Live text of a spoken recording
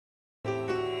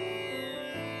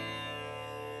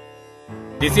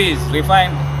This is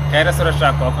refined Kera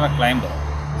Suraksha Coconut Climber,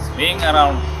 weighing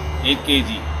around 8 kg.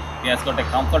 He has got a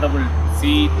comfortable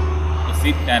seat to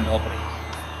sit and operate.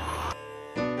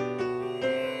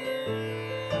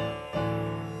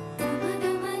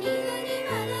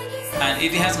 And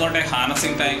it has got a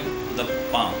harnessing time to the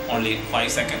palm, only 5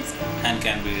 seconds, and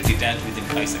can be detached within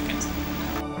 5 seconds.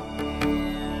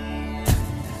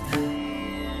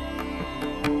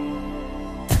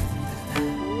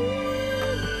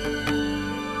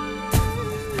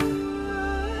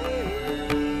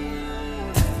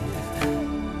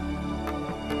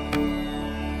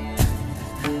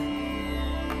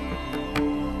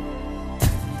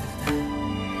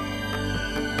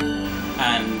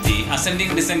 And the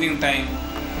ascending descending time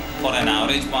for an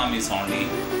average palm is only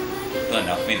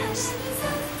 2.5 minutes.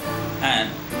 And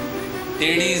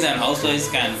ladies and housewives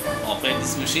can operate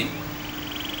this machine.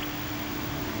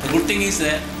 The good thing is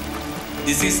that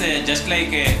this is just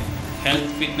like a health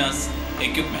fitness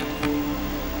equipment.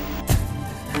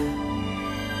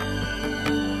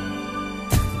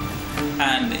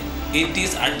 And it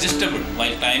is adjustable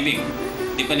while climbing.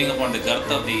 Depending upon the girth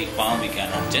of the palm, we can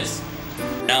adjust.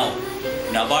 Now,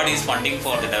 NABARD is funding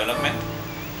for the development,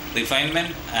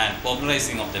 refinement and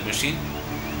popularizing of the machine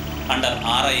under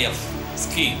RIF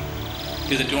scheme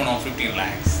to the tune of 15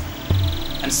 lakhs.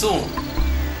 And soon,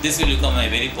 this will become a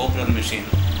very popular machine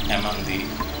among the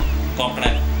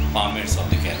coconut farmers of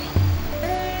the Kerala.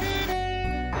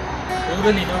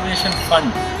 Rural Innovation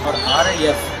Fund or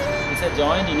RIF is a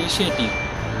joint initiative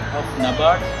of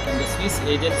NABARD and the Swiss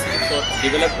Agency for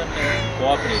Development and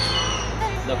Cooperation.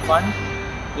 The fund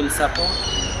will support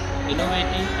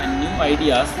innovative and new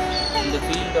ideas in the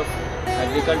field of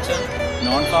agriculture,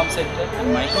 non-farm sector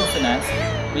and microfinance,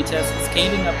 which has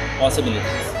scaling up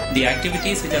possibilities. The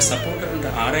activities which are supported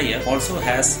under RIF also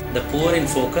has the poor in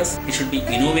focus. It should be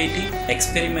innovative,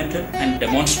 experimental and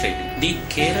demonstrative. The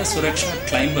Kera Suraksha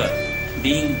Climber,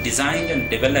 being designed and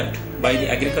developed by the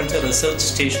Agriculture Research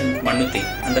Station Mannuthy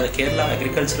under the Kerala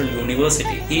Agricultural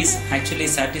University, is actually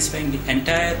satisfying the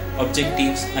entire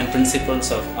objectives and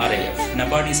principles of RIF.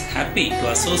 NABARD is happy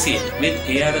to associate with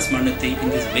ARS Mannuthy in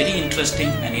this very interesting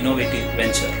and innovative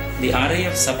venture. The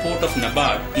RIF support of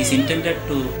NABARD is intended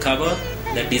to cover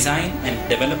the design and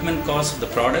development costs of the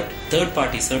product,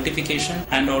 third-party certification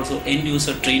and also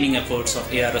end-user training efforts of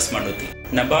ARS Mannuthy.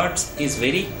 NABARD is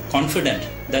very confident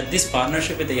that this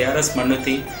partnership with ARS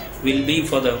Mannuthy will be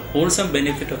for the wholesome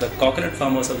benefit of the coconut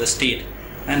farmers of the state,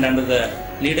 and under the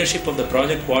leadership of the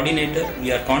project coordinator,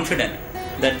 we are confident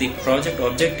that the project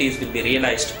objectives will be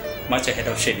realized much ahead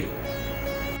of schedule.